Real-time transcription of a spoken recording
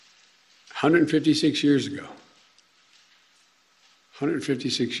156 years ago.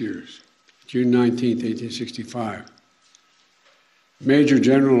 156 years. June 19th, 1865. Major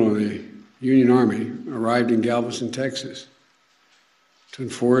General of the Union Army arrived in Galveston, Texas to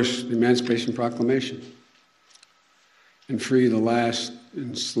enforce the Emancipation Proclamation and free the last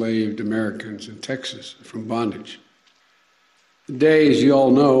enslaved Americans in Texas from bondage. The day, as you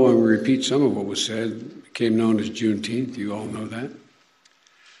all know, and we repeat some of what was said, became known as Juneteenth. You all know that.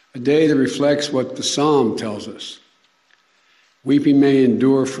 A day that reflects what the Psalm tells us. Weeping may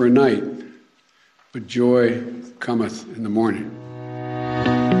endure for a night, but joy cometh in the morning.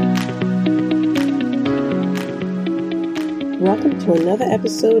 Welcome to another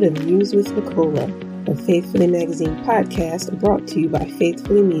episode of News with Nicola, a Faithfully Magazine podcast brought to you by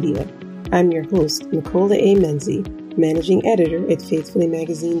Faithfully Media. I'm your host, Nicola A. Menzie, Managing Editor at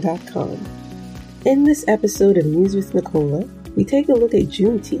FaithfullyMagazine.com. In this episode of News with Nicola, we take a look at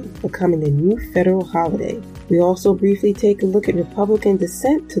Juneteenth becoming a new federal holiday. We also briefly take a look at Republican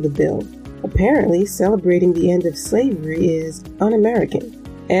dissent to the bill. Apparently, celebrating the end of slavery is un-American.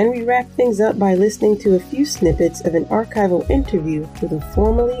 And we wrap things up by listening to a few snippets of an archival interview with a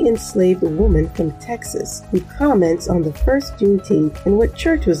formerly enslaved woman from Texas who comments on the first Juneteenth and what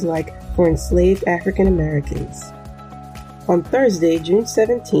church was like for enslaved African Americans. On Thursday, June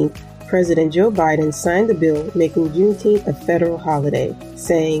 17th, President Joe Biden signed the bill making Juneteenth a federal holiday,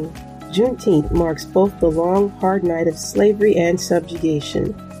 saying, "Juneteenth marks both the long, hard night of slavery and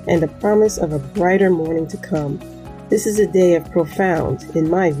subjugation, and a promise of a brighter morning to come. This is a day of profound, in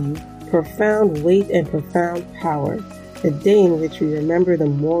my view, profound weight and profound power, a day in which we remember the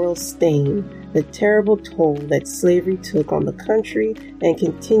moral stain, the terrible toll that slavery took on the country and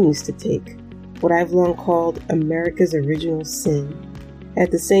continues to take, what I've long called America's original sin. At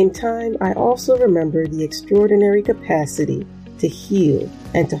the same time, I also remember the extraordinary capacity to heal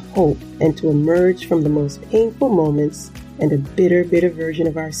and to hope and to emerge from the most painful moments and a bitter version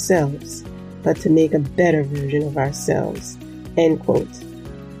of ourselves, but to make a better version of ourselves." End quote.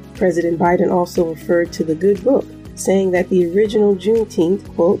 President Biden also referred to the good book, saying that the original Juneteenth,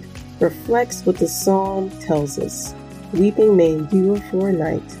 quote, reflects what the Psalm tells us. Weeping may endure for a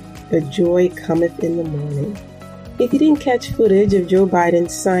night, but joy cometh in the morning. If you didn't catch footage of Joe Biden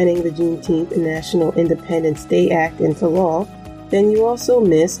signing the Juneteenth National Independence Day Act into law, then you also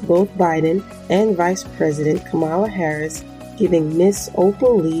missed both Biden and Vice President Kamala Harris giving Miss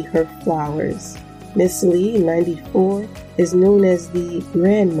Opal Lee her flowers. Miss Lee, 94, is known as the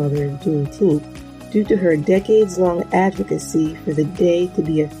grandmother of Juneteenth due to her decades-long advocacy for the day to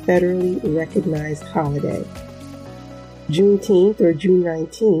be a federally recognized holiday. Juneteenth, or June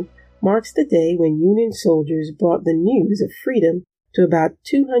 19th, marks the day when Union soldiers brought the news of freedom to about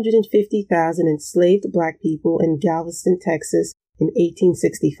 250,000 enslaved Black people in Galveston, Texas in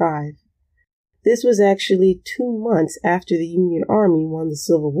 1865. This was actually 2 months after the Union Army won the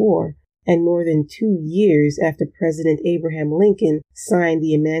Civil War, and more than 2 years after President Abraham Lincoln signed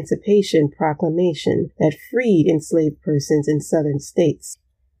the Emancipation Proclamation that freed enslaved persons in southern states.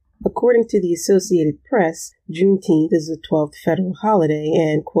 According to the Associated Press, Juneteenth is the 12th federal holiday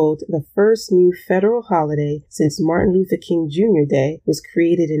and, quote, the first new federal holiday since Martin Luther King Jr. Day was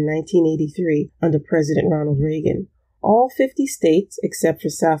created in 1983 under President Ronald Reagan. All 50 states, except for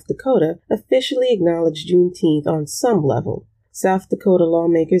South Dakota, officially acknowledge Juneteenth on some level. South Dakota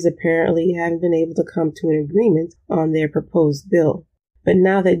lawmakers apparently haven't been able to come to an agreement on their proposed bill. But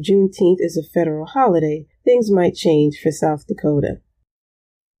now that Juneteenth is a federal holiday, things might change for South Dakota.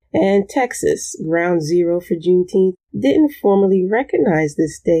 And Texas, ground zero for Juneteenth, didn't formally recognize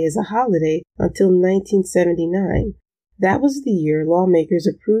this day as a holiday until 1979. That was the year lawmakers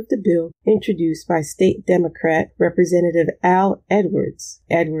approved a bill introduced by state Democrat Representative Al Edwards.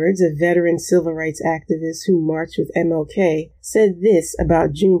 Edwards, a veteran civil rights activist who marched with MLK, said this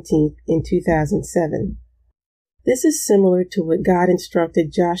about Juneteenth in 2007. "This is similar to what God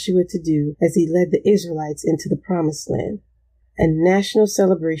instructed Joshua to do as he led the Israelites into the Promised Land. A national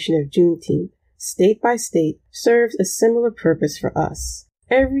celebration of Juneteenth, state by state, serves a similar purpose for us.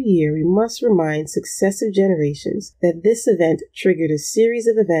 Every year we must remind successive generations that this event triggered a series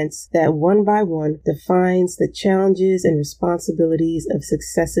of events that one by one defines the challenges and responsibilities of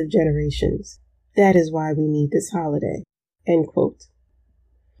successive generations. That is why we need this holiday." End quote.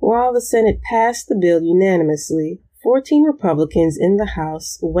 While the Senate passed the bill unanimously, 14 Republicans in the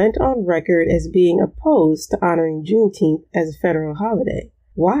House went on record as being opposed to honoring Juneteenth as a federal holiday.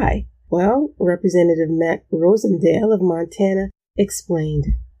 Why? Well, Representative Matt Rosendale of Montana explained,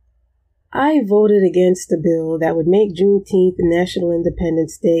 "I voted against a bill that would make Juneteenth National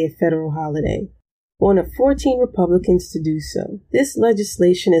Independence Day a federal holiday. one of 14 Republicans to do so. This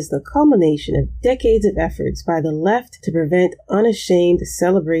legislation is the culmination of decades of efforts by the left to prevent unashamed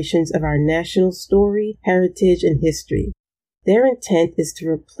celebrations of our national story, heritage, and history. Their intent is to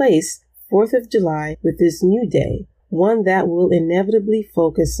replace 4th of July with this new day, one that will inevitably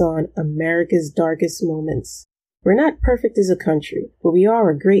focus on America's darkest moments. We're not perfect as a country, but we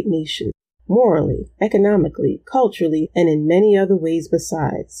are a great nation, morally, economically, culturally, and in many other ways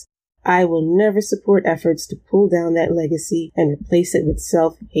besides. I will never support efforts to pull down that legacy and replace it with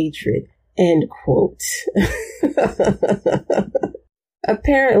self-hatred. End quote.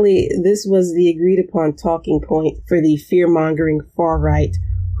 Apparently, this was the agreed-upon talking point for the fear-mongering far-right,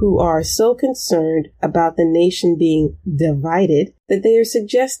 who are so concerned about the nation being divided that they are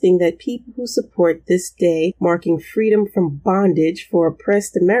suggesting that people who support this day marking freedom from bondage for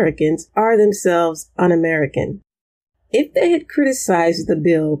oppressed Americans are themselves un-American. If they had criticized the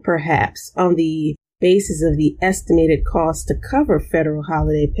bill, perhaps, on the basis of the estimated cost to cover federal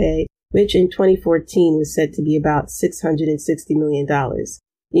holiday pay, which in 2014 was said to be about $660 million.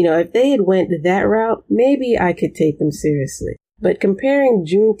 If they had went that route, maybe I could take them seriously. But comparing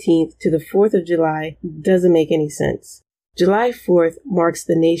Juneteenth to the 4th of July doesn't make any sense. July 4th marks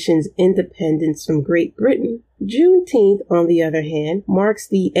the nation's independence from Great Britain. Juneteenth, on the other hand, marks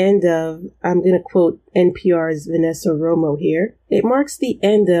the end of, I'm going to quote NPR's Vanessa Romo here, it marks the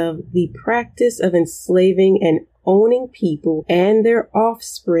end of the practice of enslaving and owning people and their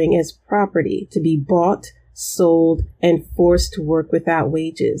offspring as property to be bought, sold, and forced to work without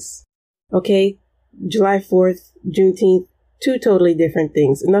wages. Okay, July 4th, Juneteenth, two totally different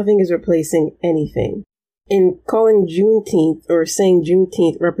things. Nothing is replacing anything. In calling Juneteenth or saying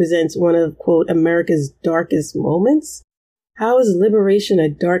Juneteenth represents one of, quote, America's darkest moments, how is liberation a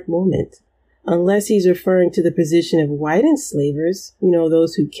dark moment? Unless he's referring to the position of white enslavers,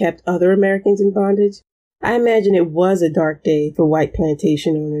 those who kept other Americans in bondage. I imagine it was a dark day for white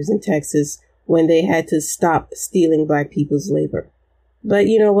plantation owners in Texas when they had to stop stealing black people's labor. But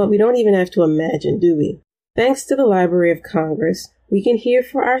you know what? We don't even have to imagine, do we? Thanks to the Library of Congress, we can hear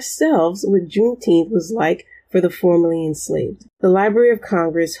for ourselves what Juneteenth was like for the formerly enslaved. The Library of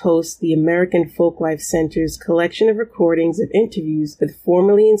Congress hosts the American Folklife Center's collection of recordings of interviews with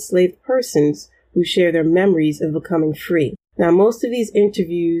formerly enslaved persons who share their memories of becoming free. Now, most of these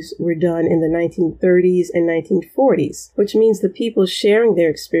interviews were done in the 1930s and 1940s, which means the people sharing their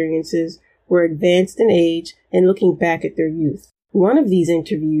experiences were advanced in age and looking back at their youth. One of these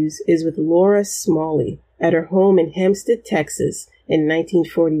interviews is with Laura Smalley at her home in Hempstead, Texas, in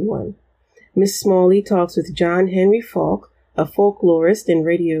 1941. Miss Smalley talks with John Henry Falk, a folklorist and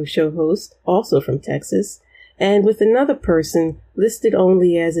radio show host, also from Texas, and with another person listed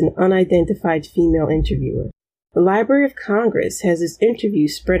only as an unidentified female interviewer. The Library of Congress has this interview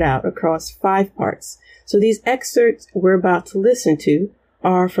spread out across 5 parts, so these excerpts we're about to listen to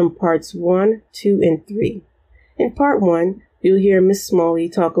are from parts 1, 2, and 3. In part 1, you'll hear Miss Smalley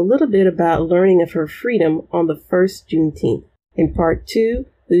talk a little bit about learning of her freedom on the first Juneteenth. In part 2,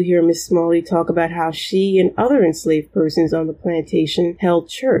 you'll hear Miss Smalley talk about how she and other enslaved persons on the plantation held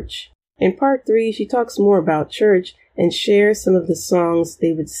church. In part 3, she talks more about church and shares some of the songs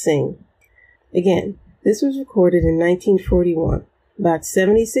they would sing. Again, this was recorded in 1941, about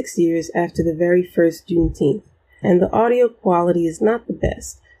 76 years after the very first Juneteenth, and the audio quality is not the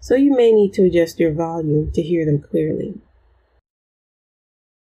best, so you may need to adjust your volume to hear them clearly.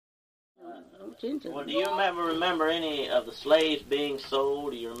 Well, do you remember any of the slaves being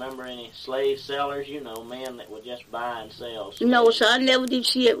sold? Do you remember any slave sellers? Men that would just buy and sell slaves. No, sir, I never did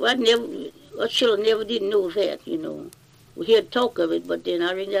see it. I children never did know that, We heard talk of it, but then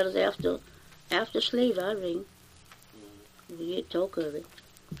I think that was after slave, I think. We heard talk of it.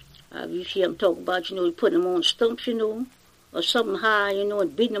 You see them talk about, putting them on stumps, or something high,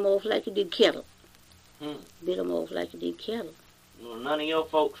 and beating them off like you did cattle. Beat them off like you did cattle. Well, none of your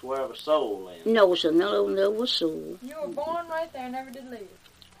folks were ever sold then? No, sir, none of them never was sold. You were born right there and never did leave?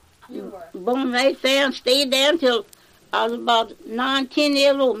 You were? Born right there and stayed there until I was about 9, 10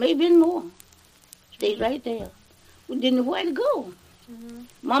 years old, maybe more. Stayed right there. We didn't know where to go. Mm-hmm.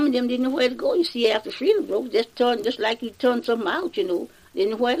 Mom and them didn't know where to go. You see, after freedom broke, just like you turn something out, didn't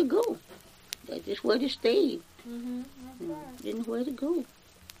know where to go. That's just where they stayed. Mm-hmm. That's right. Didn't know where to go.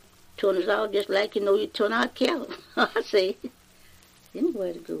 Turn us out just like, you turn out cattle. I say. Didn't know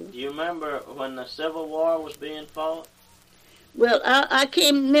where to go. Do you remember when the Civil War was being fought? Well, I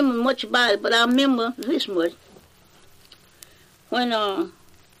can't remember much about it, but I remember this much. When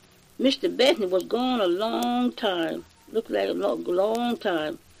Mr. Bethany was gone a long time, looked like a long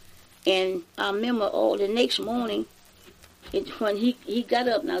time, and I remember the next morning, when he got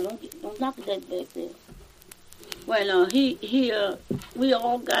up, now don't knock that back there. When we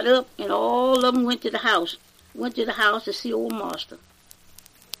all got up and all of them went to the house to see old master.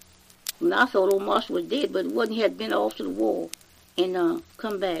 And I thought old master was dead, but it wasn't. He had been off to the war and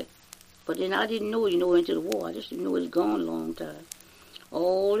come back. But then I didn't know, into the war. I just didn't know he was gone a long time.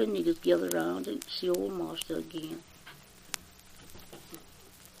 All the niggas gathered around to see old master again.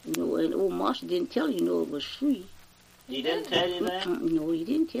 And old master didn't tell it was free. He didn't tell you that? No, he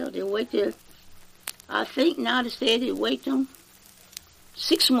didn't tell. They waited. I think now they said they wait them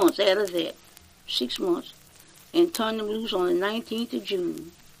 6 months out of that. 6 months. And turn them loose on the 19th of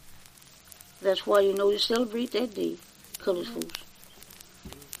June. That's why, they celebrate that day. Colored folks.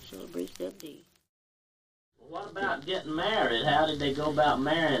 Celebrate that day. What about getting married? How did they go about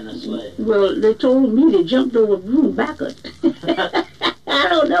marrying the slave? Well, they told me they jumped over the broom backer. I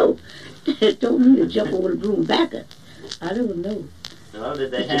don't know. They told me to jump over the broom backer. I don't know. No,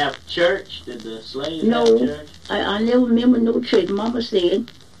 did they have church? Did the slaves have church? I never remember no church. Mama said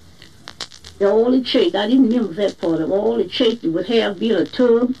all the church, I didn't remember that part of all the church would have a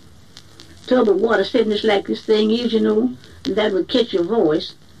tub of water sitting just like this thing is, and that would catch your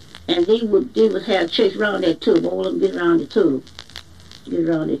voice. And they would have church around that tub. All of them get around the tub. Get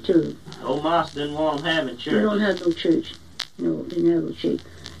around the tub. Old master didn't want them having church. They don't have no church. No, didn't have no church.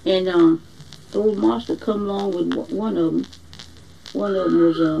 And the old master come along with one of them. One of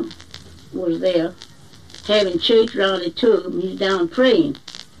them was there having church around the tub. He's down praying.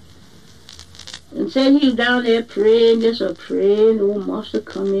 And said he was down there praying, just a praying. The old master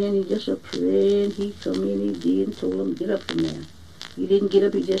come in, he just a praying. He come in, he did, and told him, get up from there. He didn't get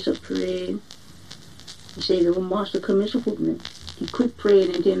up, he just a praying. He said, the old master come in, so he quit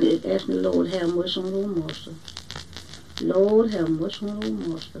praying and then asking the Lord, have mercy on the old master. Lord, have mercy on the old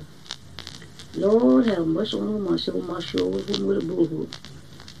master. Lord, have mercy on the old master. Old master always went with a bullwhip.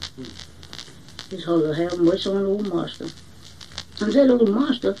 His Lord, have mercy on the old master. And that old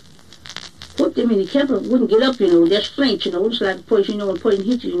master put them in the camper, wouldn't get up, just flinch, just like a person, when a person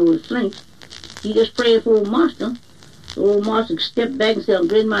hits you, with flinch. He just prayed for old master. The old master stepped back and said, I'm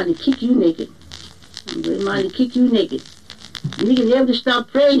ready mind to kick you naked. I'm ready mind to kick you naked. And he never stop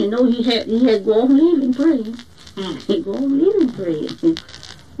praying, he had to go on leaving praying. He'd go on leaving praying.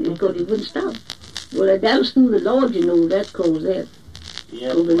 Because he wouldn't stop. Well, that was through the Lord, that's called that.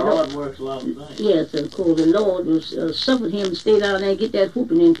 Yes, the Lord works a lot of things. Yes, of course, the Lord was suffered him to stay down there and get that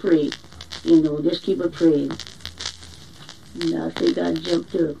whooping and pray. Just keep it praying. And I think I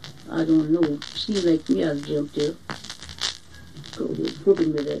jumped up. I don't know. Seemed like me, I jumped up. Go ahead,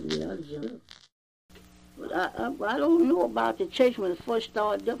 whooping me that way, I jumped up. But I don't know about the church when it first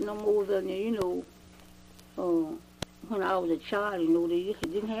started up no more than, when I was a child, they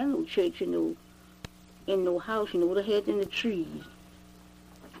didn't have no church, in no house, they had in the trees.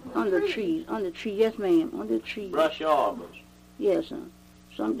 Under trees, yes ma'am, under trees. Brush arbors. Yes, sir.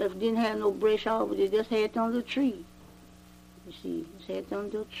 Some that didn't have no brush arbors, they just had it under the tree. You see, just had it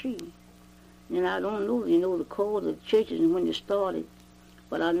under a tree. And I don't know, the cause of churches and when they started.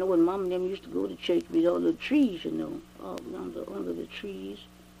 But I know when Mom and them used to go to church with all the trees, under the trees.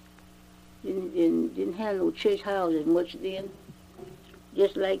 Didn't have no church houses much then.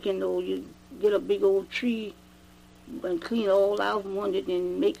 Just like, you get a big old tree and clean all out from under it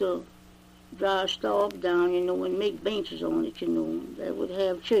and make a dry stalk down, and make benches on it, that would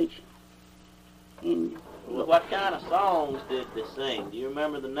have church. And what kind of songs did they sing? Do you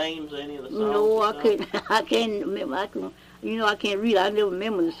remember the names of any of the songs? No, I can't remember. I can't read. I never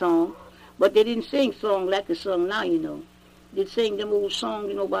remember the song. But they didn't sing songs like they sung now, They sing them old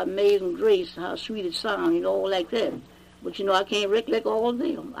songs, about Amazing Grace, how sweet it sounds, all like that. But, I can't recollect all of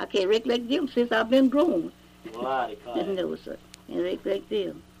them. I can't recollect them since I've been grown. Well, I declare. No, sir. Can't recollect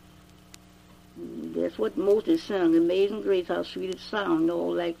them. That's what most they sung, Amazing Grace, how sweet it sounds,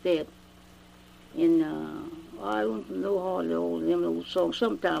 all like that. And I don't know hardly all of them old songs.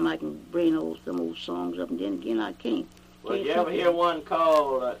 Sometimes I can bring some old songs up, and then again I can't. Well, you ever hear one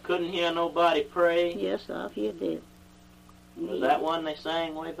called Couldn't Hear Nobody Pray? Yes, I've heard that. Was that one they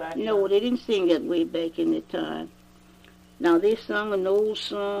sang way back then? No, they didn't sing that way back in the time. Now, they sung an old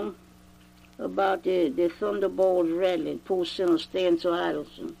song about the thunderbolts rattling, poor sinner stand so idle.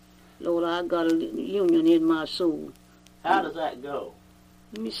 Lord, I got a union in my soul. How does that go?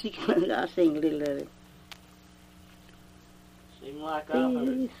 Let me see. I'll sing a little of it. Seems like I've heard.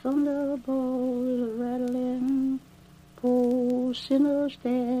 The thunderbolts rattling, poor sinner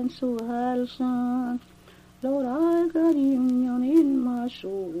stand so idle, son. Lord, I got union in my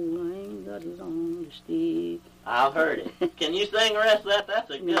soul. I ain't got got long to stay. I've heard it. Can you sing the rest of that? That's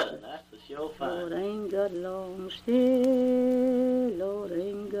a good one. That's the show Lord, fine. I ain't got long to stay. Lord, I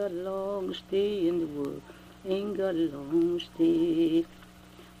ain't got long to stay in the world. Ain't got long to stay.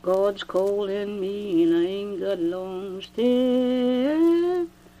 God's calling me and I ain't got long to stay.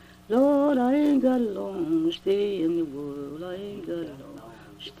 Lord, I ain't got long to stay in the world. I ain't got long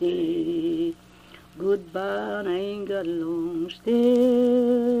to stay. Goodbye, and I ain't got long to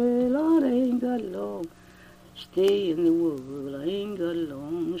stay. Lord, I ain't got long to stay in the world. I ain't got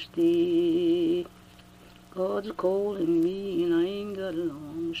long to stay. God's calling me and I ain't got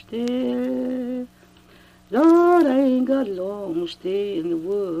long to stay. Lord, I ain't got long to stay in the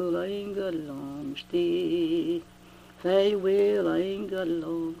world. I ain't got long to stay. Farewell, I ain't got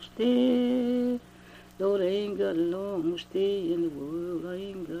long to stay. Lord, I ain't got long to stay in the world. I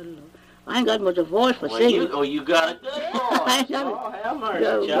ain't got long. I ain't got much of a voice for singing. You got a good voice. Oh, have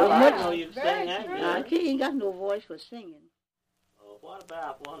mercy, child. I know you can sing that good. I ain't got no voice for singing. What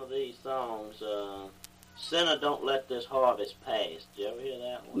about one of these songs, Sinner Don't Let This Harvest Pass? Did you ever hear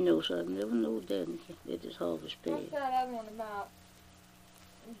that one? No, sir, I never knew that. Let this harvest pass. What's that other one about?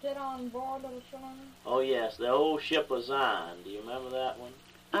 Get on board, little children? Oh, yes, the old ship of Zion. Do you remember that one?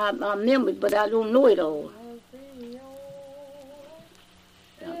 I remember it, but I don't know it all.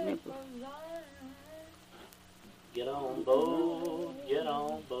 I remember. Get on board, get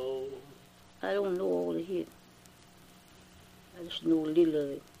on board. I don't know all of it. I just know a little of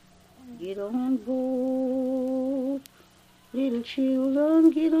it. Get on board, little children,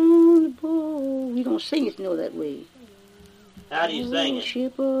 get on the board. We don't sing it, that way. How do you sing it?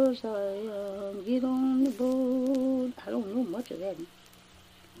 Ship of Zion, get on the board. I don't know much of that.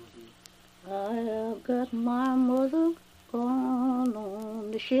 I have got my mother gone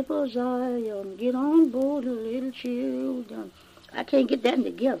on the ship of Zion. Get on board, little children. I can't get that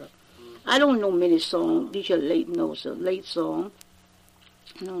together. I don't know many songs. These are late notes, a late song.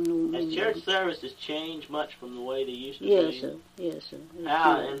 I don't know many. Has church services changed much from the way they used to Yes, be? sir. Yes, sir.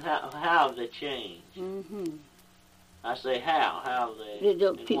 How have they changed? Mm-hmm. I say how? How have they?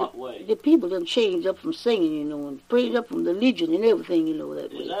 In what way? The people done changed up from singing, and prayed up from the religion and everything, that way.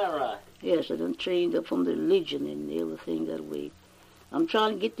 Is that right? Yes, they done changed up from the religion and everything that way. I'm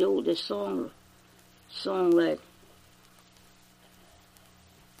trying to get the song right.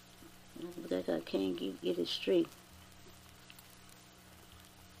 But I can't get it straight.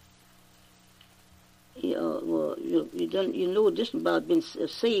 Yeah, well, you know this about been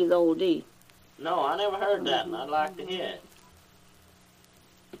saved all day. No, I never heard that, and I'd like to hear it.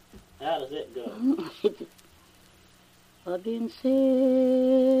 How does it go? I've been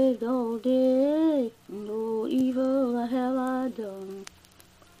saved all day, no evil have I done.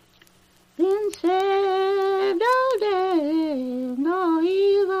 Been saved all day, no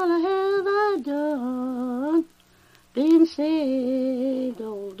evil have I done. Been saved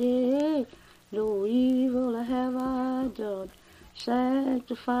all day, no evil have I done.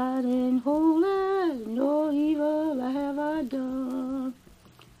 Sanctified and holy, no evil have I done.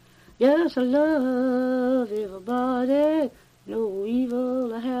 Yes, I love everybody, no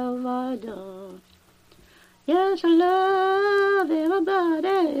evil have I done. Yes, I love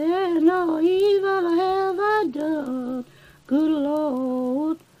everybody, no evil have I done. Good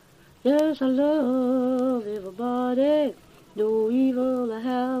Lord, yes, I love everybody, no evil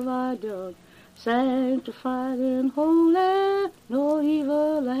have I done. Sanctified and holy, no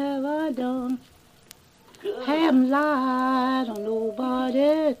evil have I done. Good. Haven't lied on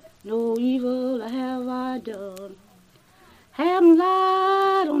nobody, no evil have I done. Haven't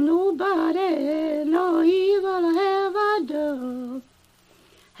lied on nobody, no evil have I done.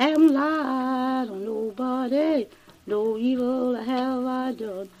 Haven't lied on nobody, no evil have I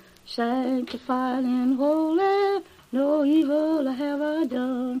done. Sanctified and holy, no evil have I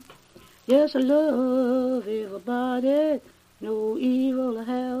done. Yes, I love everybody, no evil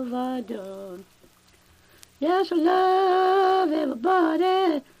have I done. Yes, I love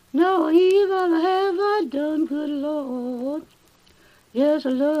everybody, no evil have I done, good Lord. Yes, I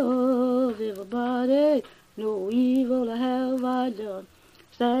love everybody, no evil have I done.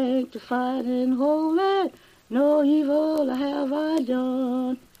 Sanctified and holy, no evil have I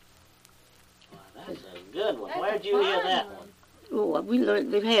done. Well, that's a good one. Where'd you hear that one? Oh, we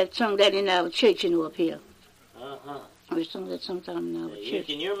learned, they've had sung that in our church, up here. Uh-huh. We sung that sometime in our church.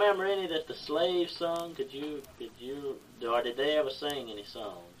 Can you remember any that the slaves sung? Or did they ever sing any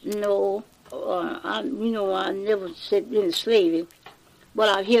songs? No, I never said in slavery, but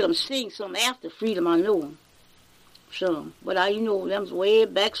I hear them sing some after freedom. I know them, some, but them's way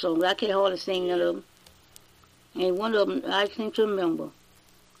back songs. I can't hardly sing none of them. And one of them I seem to remember.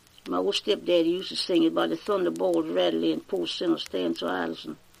 My old stepdaddy used to sing about the thunderbolts rattling and post center stand so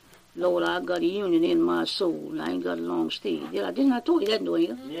Allison. Lord, I got a union in my soul. I ain't got a long stay. Didn't I told you that, don't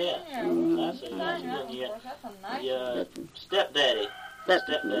you? Yeah. That's a nice stepdaddy.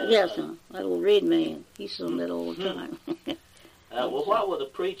 Yes, sir. That old red man. He sung that all the time. Well, what were the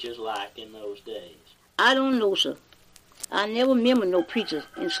preachers like in those days? I don't know, sir. I never remember no preachers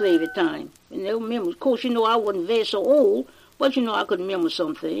in slavery time. I never remember. Of course, I wasn't very so old, but I could remember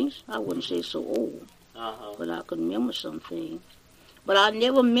some things. I wouldn't say so old, but I could remember some things. But I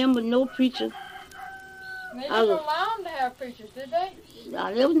never remember no preacher. They didn't allow them to have preachers, did they?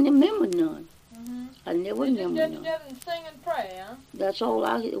 I never remember none. I never remember none. Just them sing and pray, huh? That's all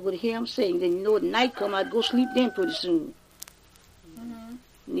I would hear him saying. Then, at night come, I'd go sleep then pretty soon.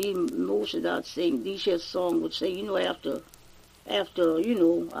 And even Moses, I'd sing, these here songs would say, after,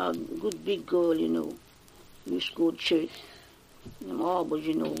 our good big girl, we used to go to church. Them arbors,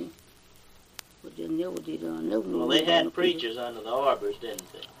 But they never did. I never knew. Well, they had preachers under the arbors, didn't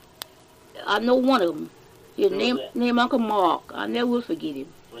they? I know one of them. His name Uncle Mark. I never will forget him.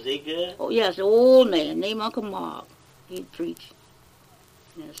 Was he good? Oh, yes, an old man named Uncle Mark. He'd preach.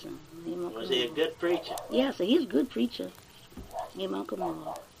 Yes, sir. Was he a good preacher? Yes, sir. He's a good preacher. Named Uncle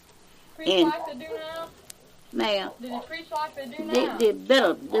Mark. Preach like they do now? Ma'am. Did he preach like they do now? They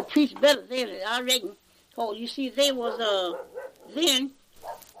better. They preach better then, I reckon. Oh, you see, they was, then,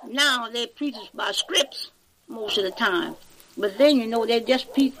 now they preach by scripts most of the time. But then, they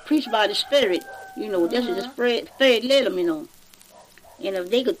just preach by the Spirit. That's the Spirit led them, And if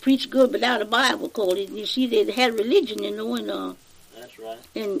they could preach good without the Bible, cause you see, they had religion, and that's right.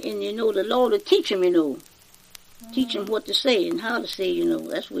 And the Lord would teach them, teach them what to say and how to say,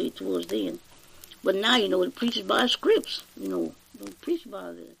 that's where it was then. But now, they preach by scripts, don't preach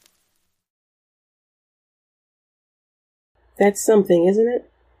by this. That's something, isn't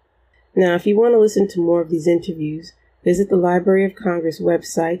it? Now, if you want to listen to more of these interviews, visit the Library of Congress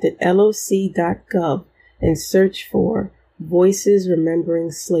website at loc.gov and search for Voices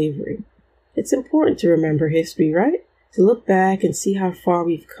Remembering Slavery. It's important to remember history, right? To look back and see how far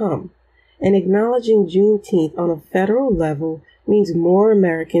we've come. And acknowledging Juneteenth on a federal level means more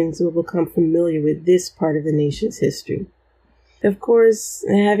Americans will become familiar with this part of the nation's history. Of course,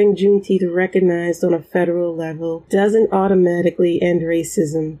 having Juneteenth recognized on a federal level doesn't automatically end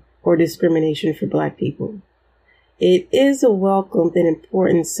racism or discrimination for Black people. It is a welcomed and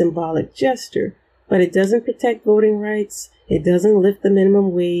important symbolic gesture, but it doesn't protect voting rights, it doesn't lift the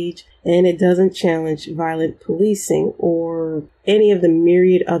minimum wage, and it doesn't challenge violent policing or any of the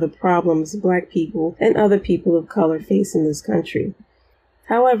myriad other problems Black people and other people of color face in this country.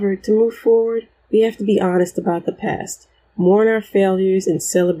 However, to move forward, we have to be honest about the past, mourn our failures, and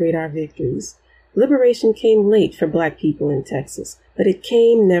celebrate our victories. Liberation came late for Black people in Texas, but it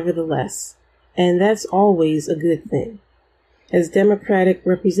came nevertheless, and that's always a good thing. As Democratic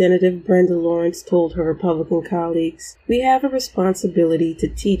Representative Brenda Lawrence told her Republican colleagues, we have a responsibility to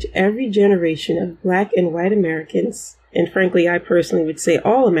teach every generation of Black and white Americans, and frankly I personally would say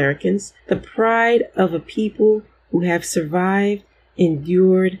all Americans, the pride of a people who have survived,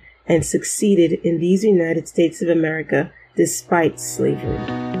 endured, and succeeded in these United States of America despite slavery.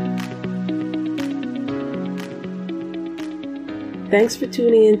 Thanks for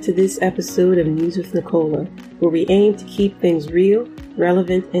tuning in to this episode of News with Nicola, where we aim to keep things real,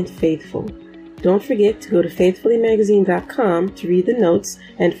 relevant, and faithful. Don't forget to go to faithfullymagazine.com to read the notes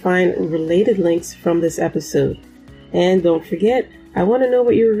and find related links from this episode. And don't forget, I want to know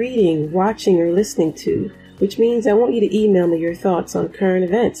what you're reading, watching, or listening to, which means I want you to email me your thoughts on current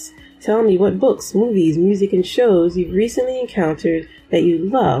events. Tell me what books, movies, music, and shows you've recently encountered that you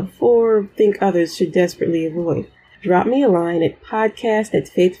love or think others should desperately avoid. Drop me a line at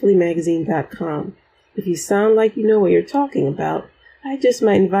podcast@faithfullymagazine.com. If you sound like you know what you're talking about, I just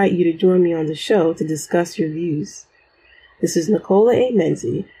might invite you to join me on the show to discuss your views. This is Nicola A.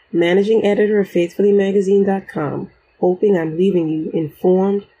 Menzie, managing editor of faithfullymagazine.com, hoping I'm leaving you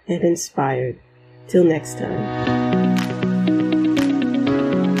informed and inspired. Till next time.